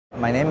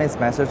My name is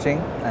Master Jing,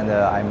 and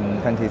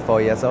I'm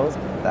 24 years old.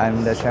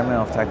 I'm the chairman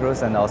of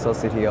Techrules and also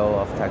CTO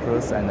of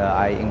Techrules, and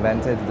I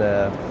invented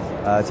the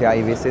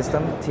TREV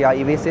system.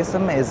 TREV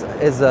system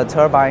is a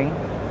turbine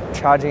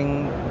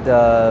charging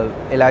the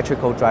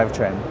electrical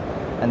drivetrain.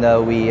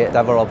 And we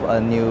developed a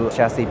new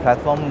chassis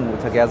platform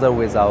together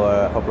with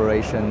our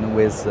cooperation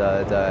with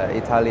the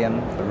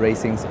Italian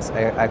racing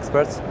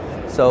experts.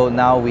 So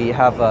now we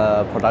have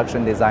a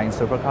production design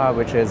supercar,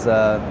 which is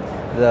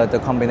the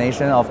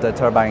combination of the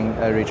turbine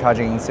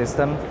recharging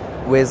system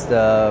with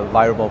the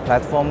variable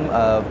platform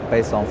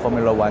based on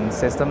Formula One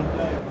system.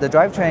 The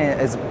drivetrain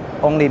is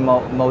only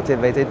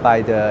motivated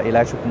by the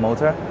electric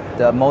motor.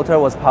 The motor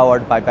was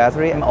powered by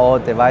battery and all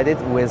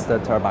divided with the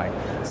turbine.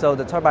 So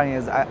the turbine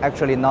is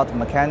actually not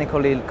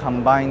mechanically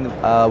combined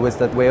with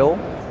the wheel,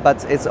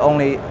 but it's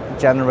only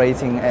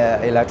generating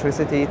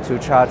electricity to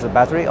charge the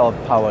battery or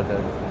power the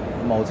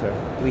motor.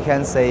 We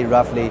can say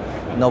roughly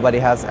nobody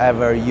has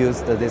ever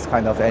used this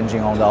kind of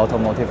engine on the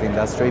automotive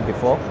industry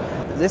before.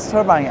 This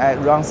turbine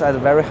runs at a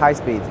very high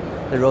speed.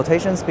 The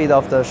rotation speed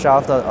of the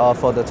shaft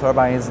for the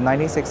turbine is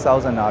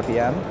 96,000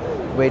 RPM,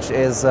 which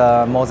is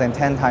more than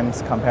 10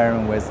 times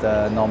comparing with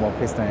the normal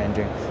piston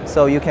engine.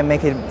 So you can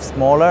make it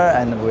smaller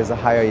and with a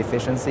higher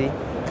efficiency.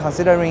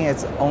 Considering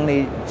it's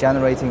only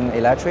generating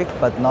electric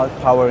but not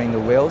powering the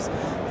wheels,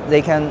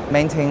 they can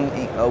maintain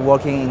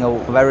working in a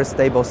very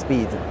stable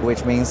speed,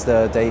 which means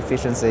the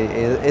efficiency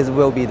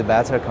will be the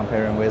better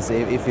comparing with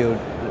if you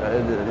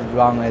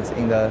run it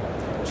in the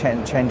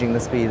changing the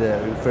speed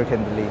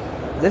frequently.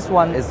 This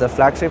one is the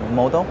flagship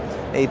model.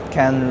 It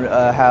can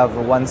have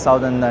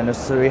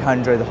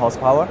 1,300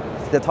 horsepower.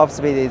 The top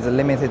speed is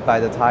limited by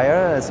the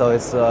tire, so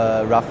it's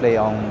roughly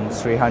on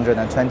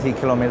 320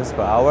 kilometers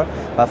per hour,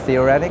 but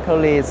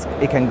theoretically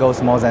it can go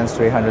more than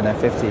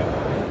 350.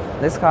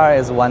 This car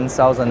is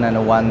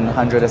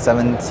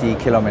 1,170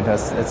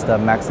 kilometers. It's the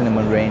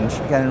maximum range.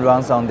 It can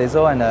run on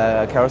diesel and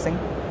kerosene.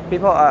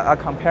 People are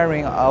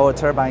comparing our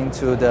turbine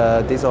to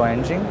the diesel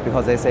engine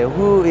because they say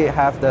who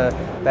have the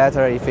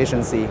better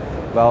efficiency.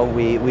 Well,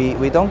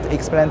 we don't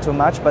explain too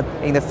much, but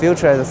in the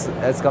future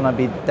it's going to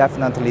be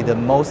definitely the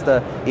most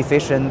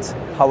efficient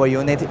power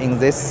unit in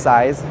this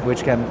size,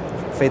 which can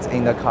fit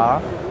in the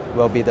car,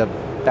 will be the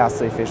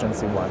best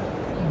efficiency one.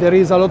 There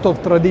is a lot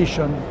of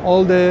tradition.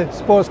 All the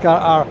sports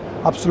cars are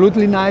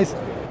absolutely nice,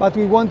 but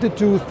we wanted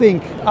to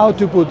think how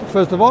to put,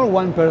 first of all,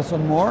 one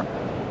person more,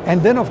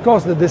 and then of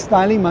course the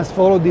styling must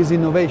follow this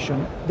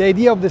innovation. The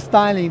idea of the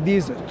styling,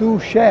 these two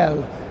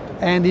shells,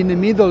 and in the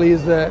middle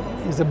is a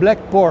black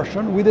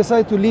portion. We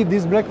decided to leave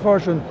this black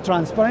portion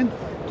transparent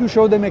to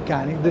show the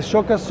mechanic, the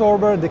shock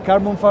absorber, the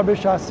carbon fiber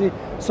chassis,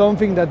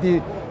 something that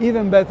is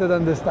even better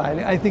than the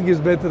styling. I think it's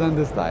better than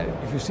the styling.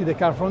 If you see the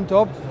car from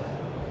top,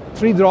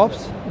 3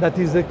 drops, that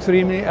is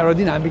extremely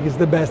aerodynamic, is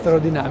the best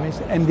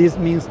aerodynamics, and this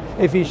means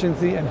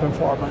efficiency and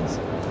performance.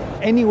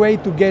 Any way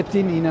to get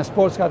in a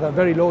sports car at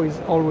very low is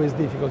always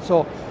difficult.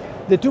 So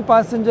the 2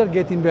 passengers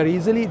get in very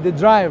easily. The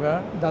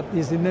driver that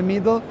is in the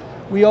middle,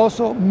 we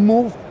also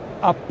move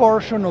a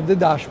portion of the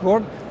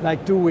dashboard,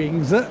 like 2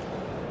 wings,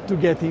 to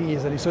get in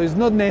easily. So it's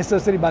not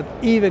necessary, but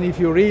even if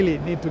you really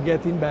need to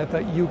get in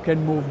better, you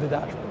can move the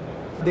dashboard.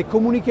 The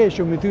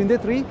communication between the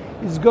 3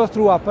 goes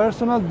through a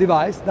personal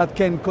device that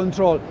can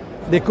control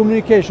the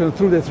communication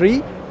through the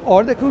 3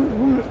 or the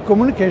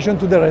communication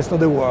to the rest of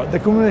the world. The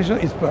communication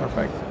is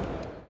perfect.